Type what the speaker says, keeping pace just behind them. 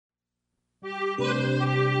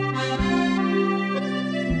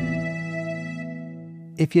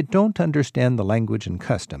If you don't understand the language and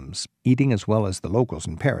customs, eating as well as the locals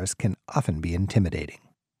in Paris can often be intimidating.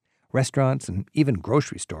 Restaurants and even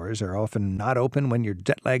grocery stores are often not open when your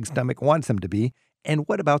jet-lagged stomach wants them to be. And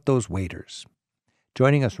what about those waiters?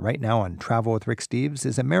 Joining us right now on Travel with Rick Steves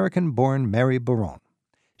is American-born Mary Baron.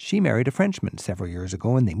 She married a Frenchman several years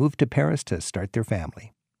ago, and they moved to Paris to start their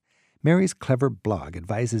family. Mary's clever blog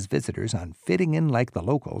advises visitors on fitting in like the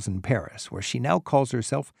locals in Paris, where she now calls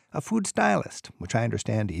herself a food stylist, which I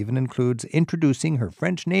understand even includes introducing her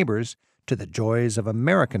French neighbors to the joys of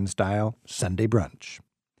American-style Sunday brunch.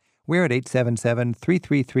 We're at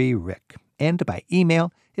 877-333-RICK, and by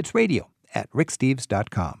email, it's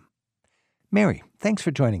radio@ricksteves.com. Mary, thanks for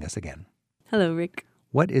joining us again. Hello, Rick.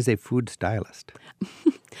 What is a food stylist?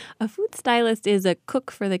 A food stylist is a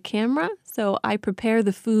cook for the camera. So I prepare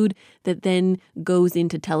the food that then goes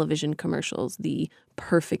into television commercials. The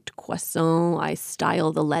perfect croissant, I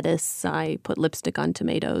style the lettuce, I put lipstick on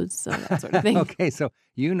tomatoes, so that sort of thing. Okay, so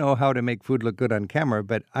you know how to make food look good on camera,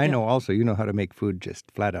 but I know also you know how to make food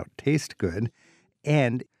just flat out taste good.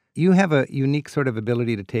 And you have a unique sort of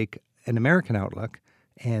ability to take an American outlook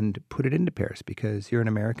and put it into Paris because you're an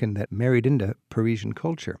American that married into Parisian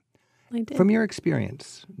culture. I did. From your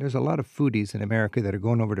experience, there's a lot of foodies in America that are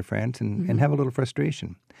going over to France and have a little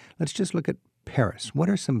frustration. Let's just look at Paris. What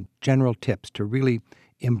are some general tips to really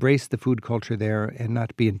embrace the food culture there and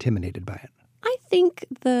not be intimidated by it? I think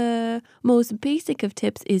the most basic of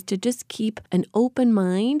tips is to just keep an open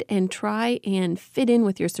mind and try and fit in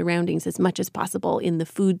with your surroundings as much as possible in the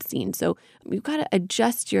food scene. So you've got to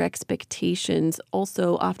adjust your expectations,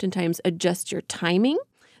 also oftentimes adjust your timing.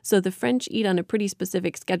 So the French eat on a pretty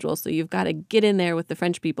specific schedule, so you've got to get in there with the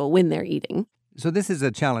French people when they're eating. So this is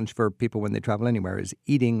a challenge for people when they travel anywhere, is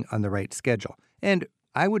eating on the right schedule. And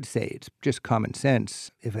I would say it's just common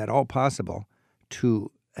sense, if at all possible,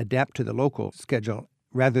 to adapt to the local schedule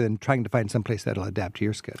rather than trying to find someplace that'll adapt to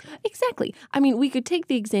your schedule. Exactly. I mean, we could take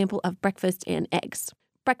the example of breakfast and eggs.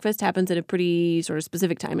 Breakfast happens at a pretty sort of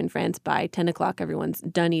specific time in France. By 10 o'clock, everyone's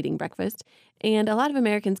done eating breakfast. And a lot of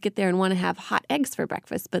Americans get there and want to have hot eggs for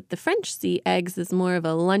breakfast, but the French see eggs as more of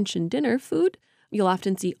a lunch and dinner food. You'll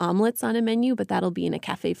often see omelets on a menu, but that'll be in a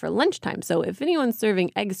cafe for lunchtime. So if anyone's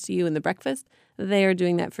serving eggs to you in the breakfast, they're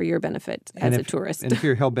doing that for your benefit as a tourist. And if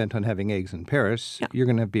you're hell-bent on having eggs in Paris, you're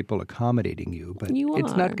going to have people accommodating you. But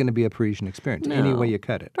it's not going to be a Parisian experience any way you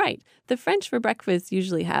cut it. Right. The French for breakfast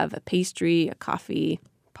usually have a pastry, a coffee,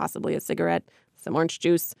 possibly a cigarette, some orange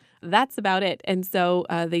juice. That's about it. And so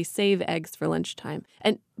they save eggs for lunchtime.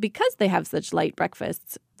 And because they have such light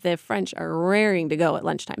breakfasts, the French are raring to go at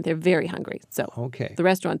lunchtime. They're very hungry. So the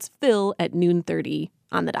restaurants fill at 12:30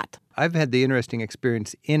 on the dot. I've had the interesting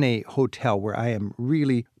experience in a hotel where I am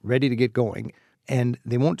really ready to get going. And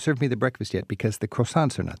they won't serve me the breakfast yet because the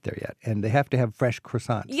croissants are not there yet. And they have to have fresh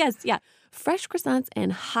croissants. Yes, yeah. Fresh croissants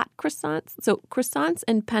and hot croissants. So croissants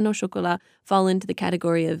and pain au chocolat fall into the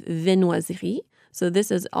category of viennoiserie. So this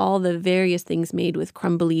is all the various things made with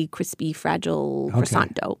crumbly, crispy, fragile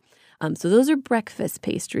croissant dough. So those are breakfast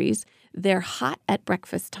pastries. They're hot at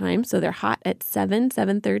breakfast time. So they're hot at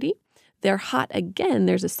 7:30. They're hot again.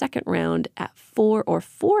 There's a second round at 4 or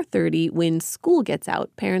 4:30 when school gets out.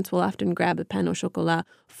 Parents will often grab a pain au chocolat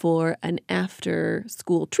for an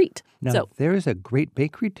after-school treat. Now, there is a great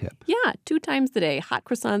bakery tip. Yeah, 2 times a day. Hot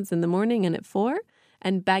croissants in the morning and at 4.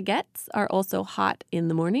 And baguettes are also hot in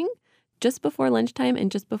the morning, just before lunchtime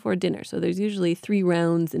and just before dinner. So there's usually 3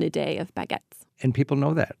 rounds in a day of baguettes. And people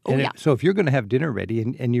know that. So if you're going to have dinner ready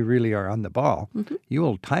and you really are on the ball, you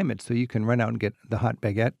will time it so you can run out and get the hot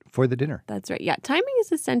baguette for the dinner. That's right. Yeah, timing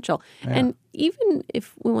is essential. Yeah. And even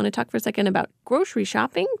if we want to talk for a second about grocery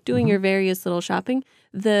shopping, doing your various little shopping,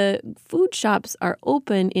 the food shops are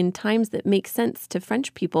open in times that make sense to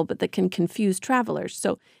French people, but that can confuse travelers.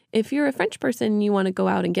 So if you're a French person, you want to go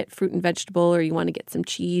out and get fruit and vegetable, or you want to get some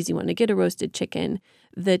cheese, you want to get a roasted chicken,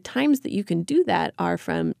 the times that you can do that are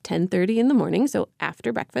from 10:30 in the morning, so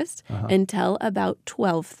after breakfast, until about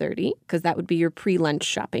 12:30, because that would be your pre-lunch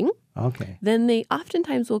shopping. Okay. Then they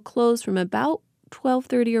oftentimes will close from about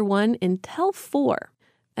 12:30 or 1 until 4.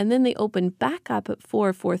 And then they open back up at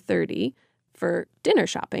 4:30 for dinner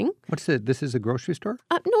shopping. This is a grocery store?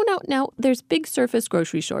 No. There's big surface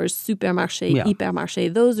grocery stores, supermarché,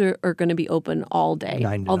 hypermarché. Those are going to be open all day,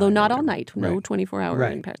 although not all night. No 24-hour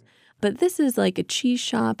in Paris. But this is like a cheese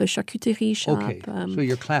shop, a charcuterie shop. Okay, so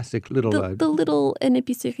your classic little... The little an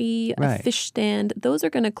épicerie, a fish stand, those are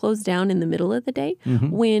going to close down in the middle of the day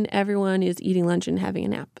when everyone is eating lunch and having a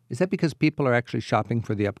nap. Is that because people are actually shopping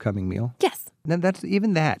for the upcoming meal? Yes. Now,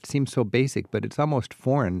 that seems so basic, but it's almost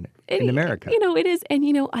foreign in America. It is. And,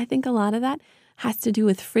 I think a lot of that has to do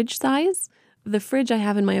with fridge size. The fridge I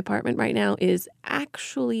have in my apartment right now is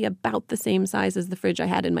actually about the same size as the fridge I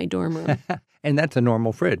had in my dorm room. And that's a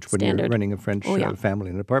normal fridge when Standard. you're running a French family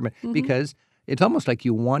in an apartment, because it's almost like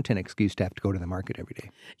you want an excuse to have to go to the market every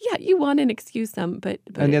day. Yeah, you want an excuse, but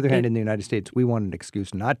on the other hand, in the United States, we want an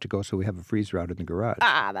excuse not to go, so we have a freezer out in the garage.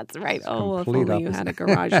 Ah, that's right. It's if only complete you had a opposite.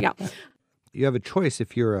 garage. Yeah. You have a choice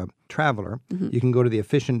if you're a traveler. You can go to the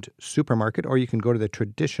efficient supermarket, or you can go to the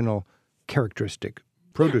traditional characteristic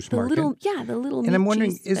produce market. The little. And I'm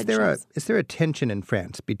wondering, meat, cheese, is there a tension in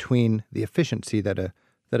France between the efficiency that a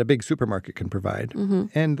big supermarket can provide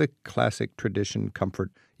and the classic tradition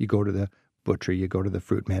comfort? You go to the butcher, you go to the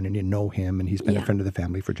fruit man, and you know him, and he's been a friend of the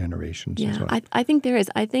family for generations. Yeah, and so on. I think there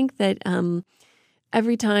is. I think that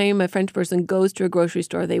every time a French person goes to a grocery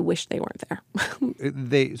store, they wish they weren't there.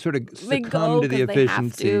 They sort of succumb to the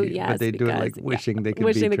efficiency, but they do it like wishing they could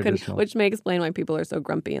be traditional. Which may explain why people are so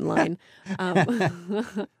grumpy in line. I'm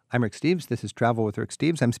Rick Steves. This is Travel with Rick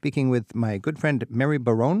Steves. I'm speaking with my good friend Mary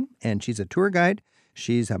Baron, and she's a tour guide.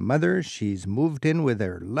 She's a mother. She's moved in with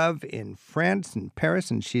her love in France and Paris,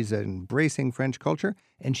 and she's embracing French culture,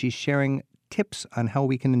 and she's sharing tips on how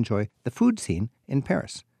we can enjoy the food scene in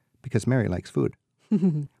Paris, because Mary likes food.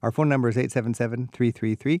 Our phone number is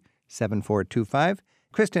 877-333-7425.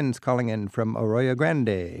 Kristen's calling in from Arroyo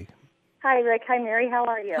Grande. Hi, Rick. Hi, Mary. How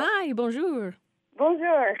are you? Hi, bonjour.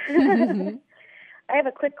 Bonjour. I have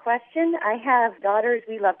a quick question. I have daughters.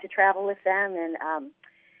 We love to travel with them, and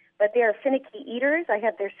but they are finicky eaters. I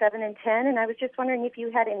have their 7 and 10, and I was just wondering if you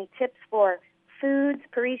had any tips for foods,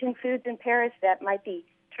 Parisian foods in Paris that might be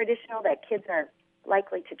traditional that kids are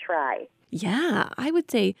likely to try. Yeah, I would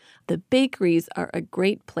say the bakeries are a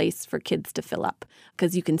great place for kids to fill up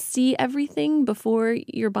because you can see everything before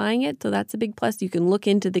you're buying it. So that's a big plus. You can look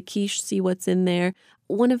into the quiche, see what's in there.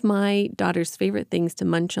 One of my daughter's favorite things to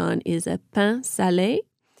munch on is a pain salé.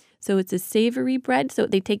 So it's a savory bread. So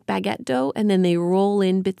they take baguette dough and then they roll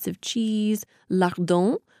in bits of cheese,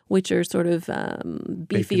 lardons, which are sort of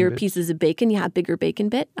beefier pieces of bacon. Yeah, a bigger bacon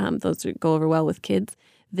bit. Those go over well with kids.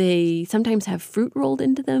 They sometimes have fruit rolled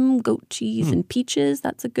into them, goat cheese and peaches.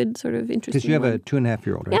 That's a good sort of interesting Because you have one. a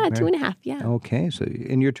 2.5-year-old, right? Yeah, Mary? 2.5, yeah. Okay, so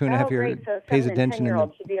in your 2.5-year-old So pays 7 and attention.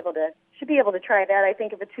 10-year-old should be able to try that. I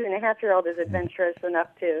think if a 2.5-year-old is adventurous enough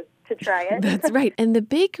to try it. That's right. And the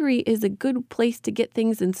bakery is a good place to get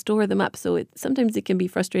things and store them up. So sometimes it can be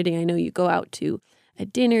frustrating. I know you go out to a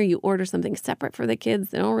dinner, you order something separate for the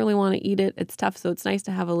kids. They don't really want to eat it. It's tough. So it's nice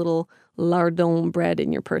to have a little lardon bread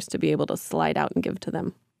in your purse to be able to slide out and give to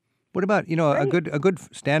them. What about, a good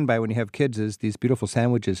standby when you have kids is these beautiful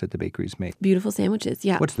sandwiches that the bakeries make. Beautiful sandwiches,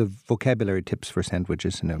 yeah. What's the vocabulary tips for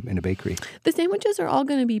sandwiches in a bakery? The sandwiches are all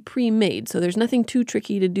going to be pre-made, so there's nothing too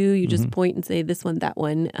tricky to do. You just point and say this one, that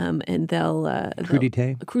one, and they'll...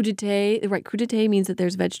 Crudité? Crudité, right. Crudité means that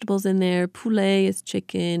there's vegetables in there. Poulet is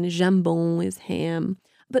chicken. Jambon is ham.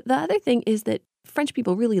 But the other thing is that French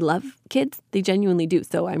people really love kids. They genuinely do,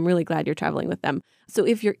 so I'm really glad you're traveling with them. So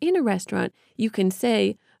if you're in a restaurant, you can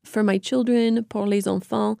say... For my children, pour les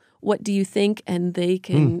enfants, what do you think? And they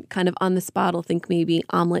can kind of on the spot will think maybe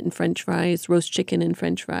omelet and French fries, roast chicken and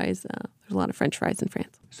French fries. There's a lot of French fries in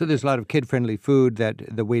France. So there's a lot of kid-friendly food that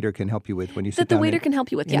the waiter can help you with when you sit That the down waiter can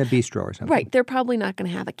help you with, in a bistro or something. Right. They're probably not going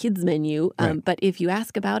to have a kids menu, Right. but if you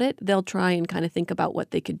ask about it, they'll try and kind of think about what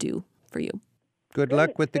they could do for you. Good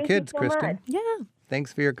luck with the Thank you kids, so Kristen. much. Yeah.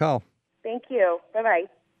 Thanks for your call. Thank you. Bye-bye.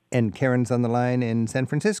 And Karen's on the line in San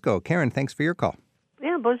Francisco. Karen, thanks for your call.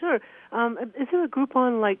 Yeah, bonjour. Is there a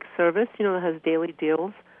Groupon like service, that has daily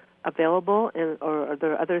deals available, or are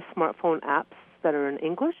there other smartphone apps that are in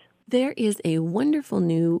English? There is a wonderful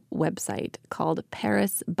new website called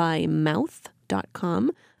parisbymouth.com.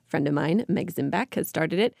 A friend of mine, Meg Zimbach, has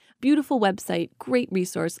started it. Beautiful website, great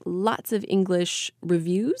resource, lots of English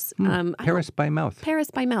reviews. Paris by Mouth. Paris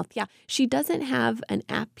by Mouth, yeah. She doesn't have an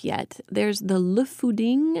app yet. There's the Le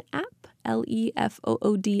Fooding app,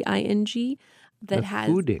 LEFOODING. That has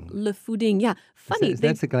Le Fooding, yeah. Funny.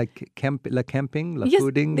 That's like Le Camping, Le yes,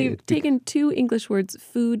 Fooding? They've taken two English words,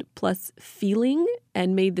 food plus feeling,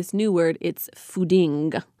 and made this new word. It's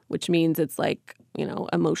fooding, which means it's like,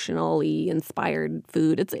 emotionally inspired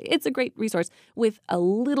food. It's a great resource with a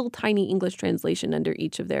little tiny English translation under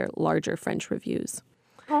each of their larger French reviews.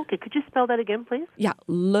 Okay, could you spell that again, please? Yeah,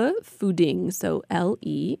 Le Fooding, so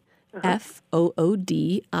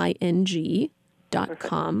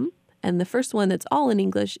LEFOODING.com. And the first one that's all in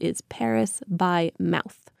English is Paris by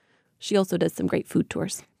Mouth. She also does some great food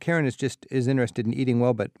tours. Karen is interested in eating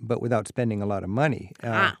well, but without spending a lot of money.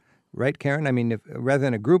 right, Karen? I mean, if rather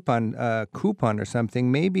than a Groupon coupon or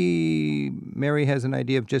something, maybe Mary has an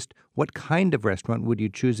idea of just what kind of restaurant would you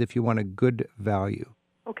choose if you want a good value.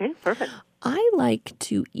 Okay, perfect. I like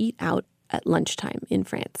to eat out at lunchtime in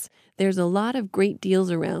France. There's a lot of great deals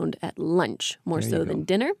around at lunch, more so than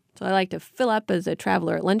dinner. So I like to fill up as a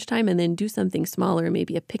traveler at lunchtime and then do something smaller,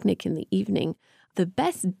 maybe a picnic in the evening. The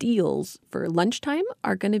best deals for lunchtime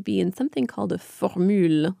are going to be in something called a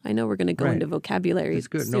formule. I know we're going to go into vocabulary That's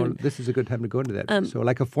good. soon. No, this is a good time to go into that. So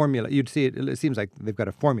like a formula. You'd see it seems like they've got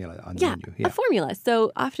a formula on the menu. Yeah, a formula.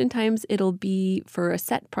 So oftentimes it'll be for a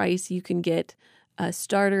set price. You can get a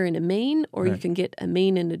starter and a main, or you can get a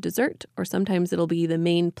main and a dessert, or sometimes it'll be the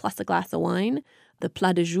main plus a glass of wine, the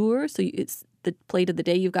plat du jour. So it's the plate of the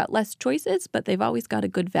day. You've got less choices, but they've always got a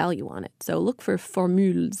good value on it. So look for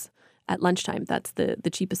formules at lunchtime. That's the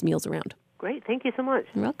cheapest meals around. Great. Thank you so much.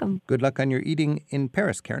 You're welcome. Good luck on your eating in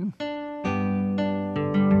Paris, Karen.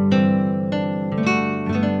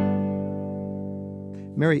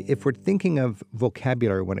 Mary, if we're thinking of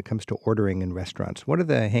vocabulary when it comes to ordering in restaurants, what are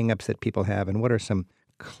the hang-ups that people have, and what are some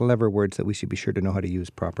clever words that we should be sure to know how to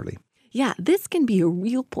use properly? Yeah, this can be a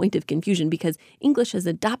real point of confusion because English has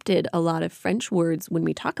adopted a lot of French words when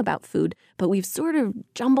we talk about food, but we've sort of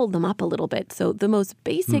jumbled them up a little bit. So the most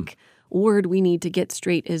basic word we need to get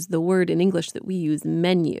straight is the word in English that we use,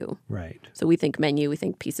 menu. Right. So we think menu, we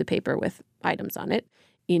think piece of paper with items on it.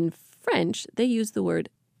 In French, they use the word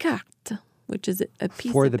carte, which is a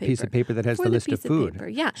piece for of the paper. piece of paper that has For the the list of piece of food. paper,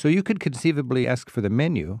 yeah. So you could conceivably ask for the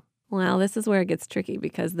menu. Well, this is where it gets tricky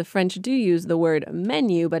because the French do use the word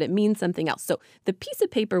menu, but it means something else. So the piece of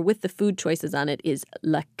paper with the food choices on it is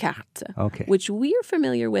la carte, which we are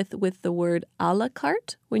familiar with the word à la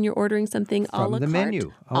carte when you're ordering something à la From the carte.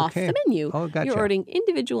 menu. Off the menu. Oh, gotcha. You're ordering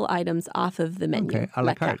individual items off of the menu. Okay, à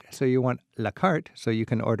la carte. So you want la carte, so you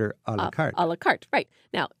can order à la carte. À la carte, right.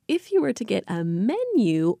 Now, if you were to get a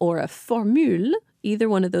menu or a formule, either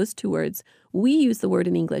one of those two words, we use the word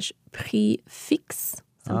in English prix fixe.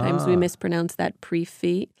 Sometimes we mispronounce that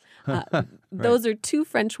prix. Those are two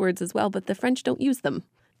French words as well, but the French don't use them.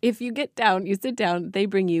 If you sit down, they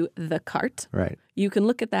bring you the carte. Right. You can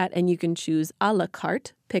look at that and you can choose à la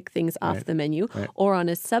carte, pick things off the menu, or on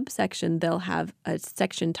a subsection, they'll have a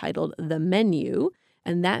section titled the menu,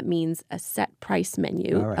 and that means a set price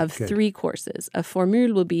menu of 3 courses. A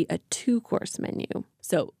formule will be a 2-course menu.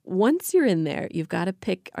 So once you're in there, you've got to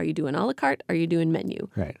pick, are you doing a la carte? Are you doing menu?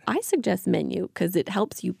 Right. I suggest menu because it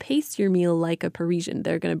helps you pace your meal like a Parisian.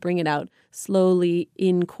 They're going to bring it out slowly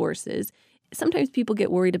in courses. Sometimes people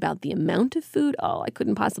get worried about the amount of food. Oh, I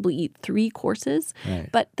couldn't possibly eat 3 courses. Right.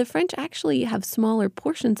 But the French actually have smaller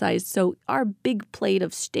portion size. So our big plate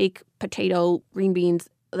of steak, potato, green beans,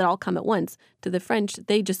 that all come at once. To the French,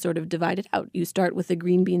 they just sort of divide it out. You start with a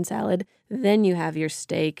green bean salad, then you have your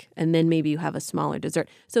steak, and then maybe you have a smaller dessert.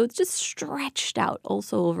 So it's just stretched out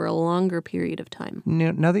also over a longer period of time.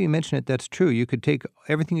 Now that you mention it, that's true. You could take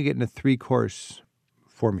everything you get in a 3-course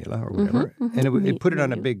formula or whatever, and it put it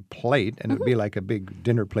on a big plate, and it would be like a big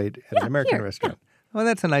dinner plate at an American restaurant. Yeah. Well,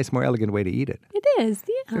 that's a nice, more elegant way to eat it. It is,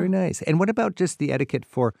 yeah. Very nice. And what about just the etiquette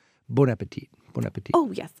for bon appetit? Bon appetit.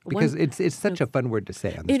 Oh, yes. Because it's such a fun word to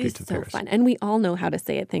say on the streets of Paris. It is so fun. And we all know how to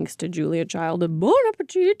say it thanks to Julia Child. Bon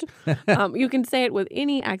appetit. You can say it with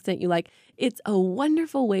any accent you like. It's a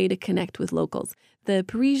wonderful way to connect with locals. The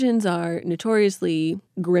Parisians are notoriously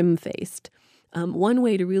grim-faced. One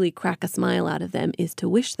way to really crack a smile out of them is to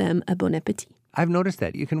wish them a bon appetit. I've noticed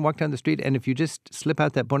that. You can walk down the street, and if you just slip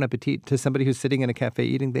out that bon appetit to somebody who's sitting in a cafe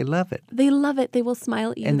eating, they love it. They love it. They will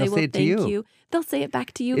smile at you. And they they'll will say it to thank you. They'll say it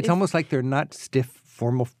back to you. It's almost like they're not stiff,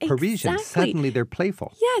 formal Parisians. Exactly. Suddenly they're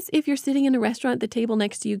playful. Yes. If you're sitting in a restaurant, the table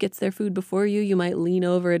next to you gets their food before you. You might lean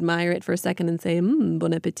over, admire it for a second, and say,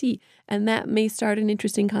 bon appetit. And that may start an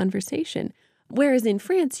interesting conversation. Whereas in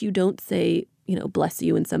France, you don't say, bless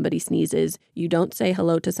you when somebody sneezes. You don't say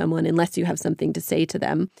hello to someone unless you have something to say to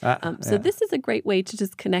them. So this is a great way to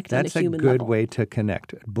just connect on a human level. That's a good way to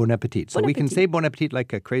connect. Bon appetit. So we can say bon appetit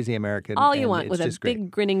like a crazy American. All you want with a big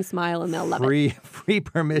grinning smile, and they'll love it. Free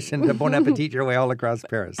permission to bon appetit your way all across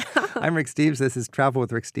Paris. I'm Rick Steves. This is Travel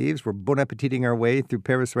with Rick Steves. We're bon appetiting our way through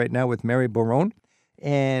Paris right now with Mary Boron.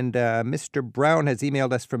 And Mr. Brown has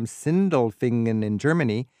emailed us from Sindelfingen in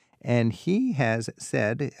Germany. And he has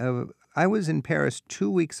said, I was in Paris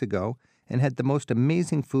 2 weeks ago and had the most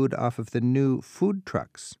amazing food off of the new food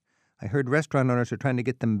trucks. I heard restaurant owners are trying to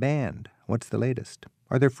get them banned. What's the latest?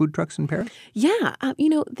 Are there food trucks in Paris? Yeah.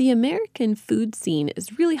 The American food scene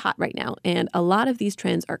is really hot right now, and a lot of these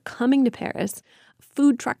trends are coming to Paris.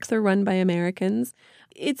 Food trucks are run by Americans.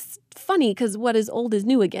 it's funny because what is old is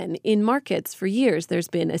new again. In markets for years, there's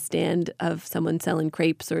been a stand of someone selling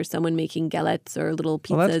crepes or someone making galettes or little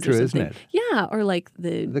pizzas Well, that's true, or something. isn't it? Yeah, or like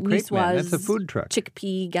the crepe man, that's a niçoise food truck.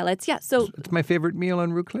 chickpea galettes. Yeah, so It's my favorite meal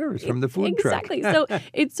on Rue Claire is from the food exactly. truck. So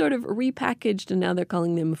it's sort of repackaged, and now they're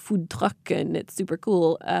calling them food truck, and it's super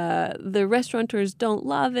cool. The restaurateurs don't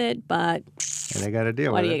love it, but And I got to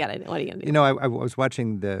deal what with are it. you gonna do? What are you gonna do? You know, I was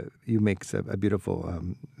watching you make a beautiful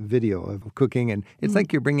video of cooking, and it's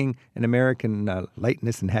like you're bringing an American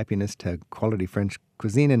lightness and happiness to quality French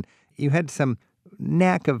cuisine. And you had some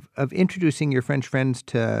knack of introducing your French friends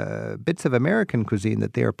to bits of American cuisine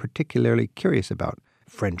that they are particularly curious about.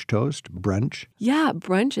 French toast, brunch. Yeah,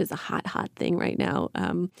 brunch is a hot thing right now.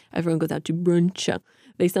 Everyone goes out to brunch.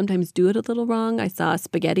 They sometimes do it a little wrong. I saw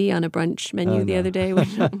spaghetti on a brunch menu the other day.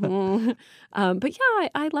 Which, but yeah,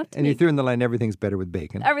 I love to And you make. threw in the line, everything's better with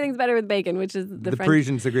bacon. Everything's better with bacon, which is the French.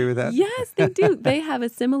 Parisians agree with that? Yes, they do. They have a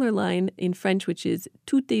similar line in French, which is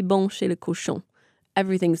tout est bon chez le cochon.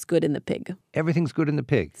 Everything's good in the pig, Everything's good in the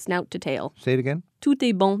pig. snout to tail. Say it again. Tout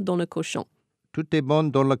est bon dans le cochon. Tout est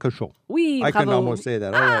bon dans le cochon. Oui, I can bravo. almost say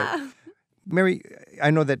that. All right. Mary, I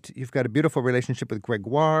know that you've got a beautiful relationship with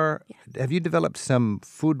Gregoire. Yeah. Have you developed some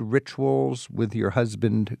food rituals with your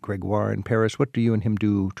husband, Gregoire, in Paris? What do you and him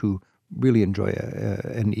do to really enjoy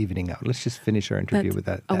an evening out? Let's just finish our interview with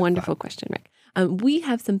that. A wonderful question, Rick. We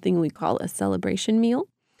have something we call a celebration meal,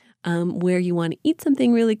 where you want to eat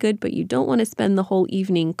something really good, but you don't want to spend the whole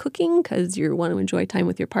evening cooking because you want to enjoy time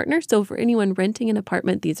with your partner. So for anyone renting an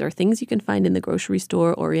apartment, these are things you can find in the grocery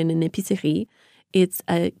store or in an épicerie. It's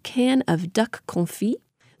a can of duck confit.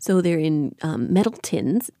 So they're in metal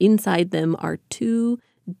tins. Inside them are 2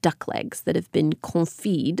 duck legs that have been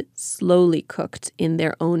confit, slowly cooked in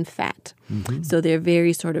their own fat. Mm-hmm. So they're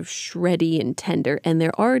very sort of shreddy and tender, and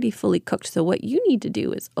they're already fully cooked. So what you need to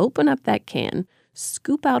do is open up that can,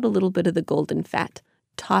 scoop out a little bit of the golden fat,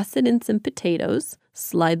 toss it in some potatoes,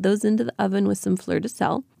 slide those into the oven with some fleur de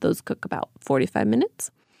sel. Those cook about 45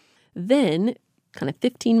 minutes. Then, kind of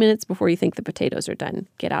 15 minutes before you think the potatoes are done,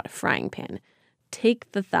 get out a frying pan.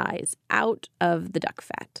 Take the thighs out of the duck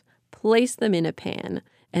fat, place them in a pan,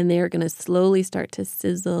 and they're going to slowly start to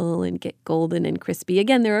sizzle and get golden and crispy.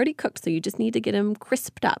 Again, they're already cooked, so you just need to get them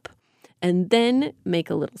crisped up. And then make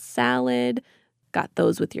a little salad. Got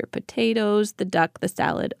those with your potatoes, the duck, the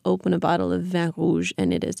salad, open a bottle of vin rouge,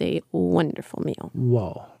 and it is a wonderful meal.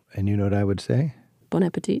 Whoa. And you know what I would say? Bon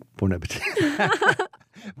appetit. Bon appetit.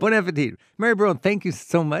 Bon appetit. Mary Brown, thank you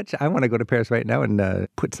so much. I want to go to Paris right now and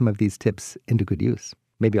put some of these tips into good use.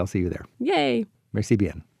 Maybe I'll see you there. Yay. Merci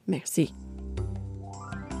bien. Merci.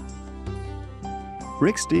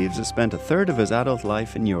 Rick Steves has spent a third of his adult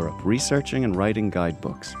life in Europe researching and writing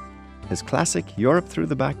guidebooks. His classic Europe Through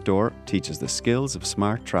the Back Door teaches the skills of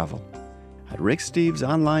smart travel. At Rick Steves'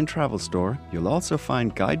 online travel store, you'll also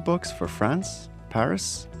find guidebooks for France,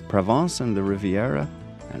 Paris, Provence and the Riviera,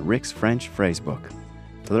 and Rick's French phrasebook.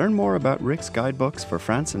 To learn more about Rick's guidebooks for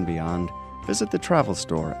France and beyond, visit the travel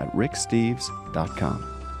store at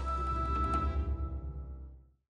ricksteves.com.